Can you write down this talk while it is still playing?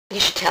You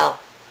should tell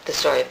the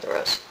story of the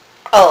rose.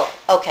 Oh,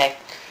 okay.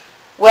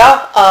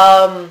 Well,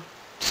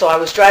 so I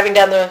was driving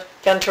down the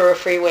Ventura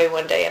Freeway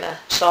one day, and a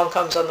song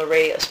comes on the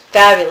radio. It's a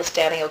fabulous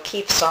Danny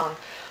O'Keefe song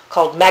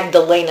called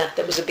Magdalena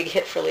that was a big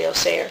hit for Leo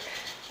Sayer.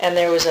 And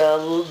there was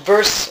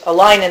a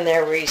line in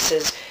there where he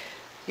says,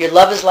 "Your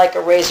love is like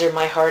a razor,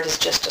 my heart is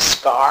just a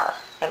scar."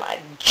 And I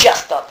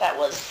just thought that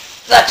was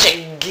such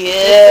a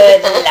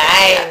good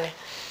line.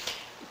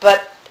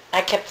 But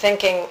I kept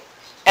thinking,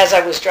 as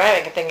I was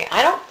driving, I kept thinking,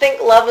 I don't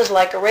think love is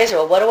like a razor.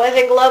 Well, what do I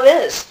think love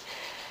is?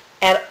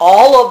 And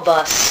all of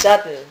a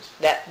sudden,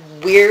 that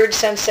weird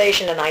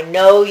sensation, and I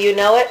know you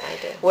know it, I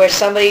do. where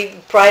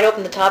somebody pried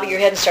open the top of your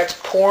head and starts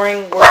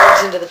pouring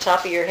words into the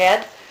top of your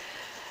head.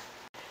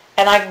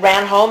 And I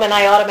ran home and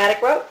I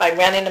automatic wrote. I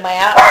ran into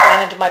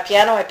my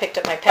piano, I picked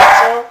up my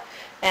pencil,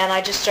 and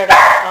I just started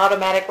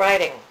automatic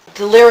writing.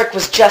 The lyric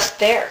was just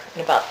there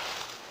in about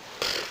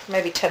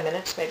maybe 10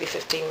 minutes, maybe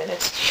 15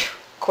 minutes.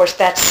 Of course,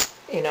 that's,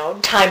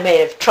 time may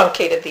have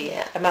truncated the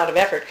amount of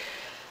effort.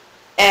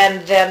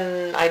 And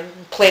then I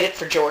played it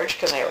for George,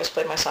 because I always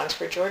play my songs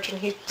for George, and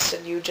he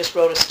said, "You just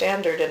wrote a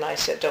standard." And I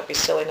said, "Don't be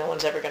silly, no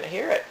one's ever going to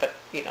hear it, but,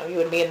 you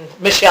and me and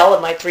Michelle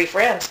and my 3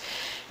 friends."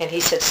 And he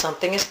said,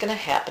 "Something is going to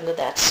happen to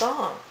that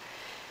song."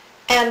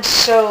 And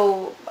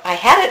so I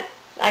had it,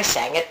 I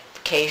sang it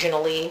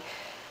occasionally,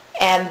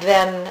 and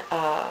then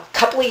a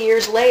couple of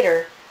years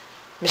later,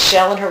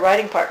 Michelle and her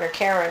writing partner,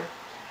 Karen,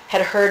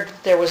 had heard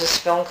there was this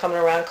film coming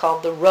around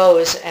called The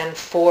Rose, and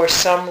for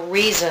some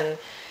reason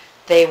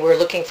they were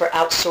looking for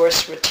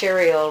outsourced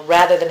material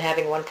rather than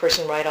having one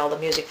person write all the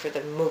music for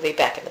the movie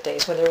back in the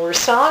days when there were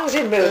songs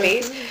in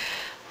movies.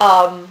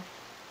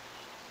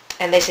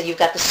 And they said, "You've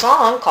got the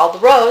song called The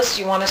Rose.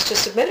 Do you want us to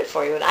submit it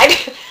for you?" And I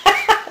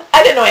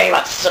didn't know anything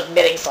about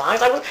submitting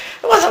songs. It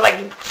wasn't like,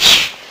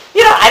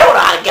 I don't know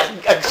how to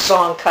get a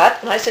song cut.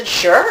 And I said,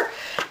 "Sure."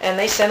 And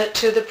they sent it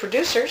to the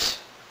producers.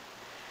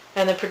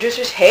 And the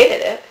producers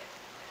hated it.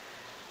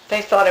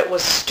 They thought it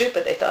was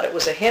stupid. They thought it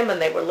was a hymn,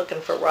 and they were looking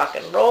for rock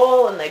and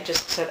roll, and they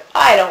just said,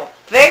 "I don't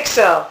think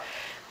so."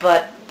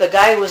 But the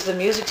guy who was the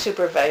music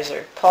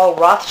supervisor, Paul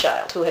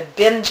Rothschild, who had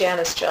been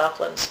Janis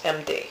Joplin's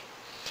MD,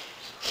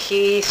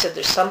 he said,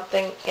 "There's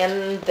something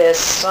in this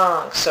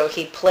song." So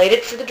he played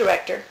it for the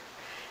director,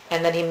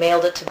 and then he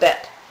mailed it to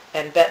Bet.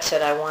 And Bet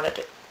said, I want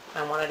it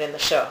in the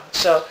show.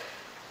 So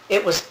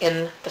it was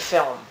in the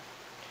film.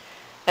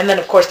 And then,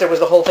 of course, there was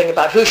the whole thing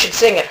about who should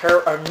sing it,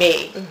 her or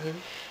me. Mm-hmm.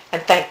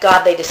 And thank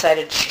God they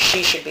decided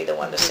she should be the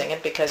one to sing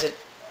it, because it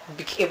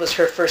was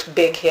her first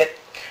big hit,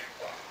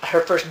 her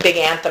first big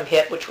anthem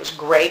hit, which was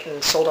great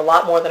and sold a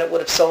lot more than it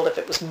would have sold if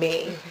it was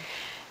me. Mm-hmm.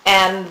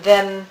 And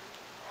then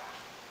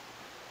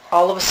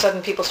all of a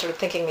sudden people started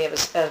thinking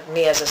of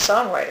me as a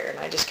songwriter, and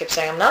I just kept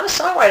saying, "I'm not a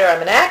songwriter,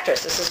 I'm an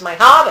actress. This is my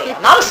hobby.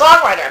 I'm not a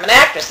songwriter, I'm an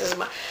actress. This is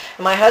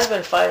my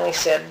husband finally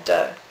said,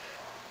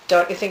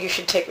 "Don't you think you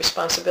should take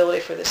responsibility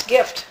for this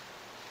gift?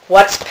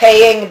 What's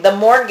paying the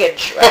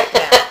mortgage right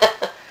now?"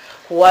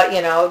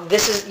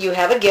 You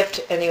have a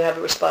gift and you have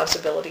a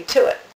responsibility to it.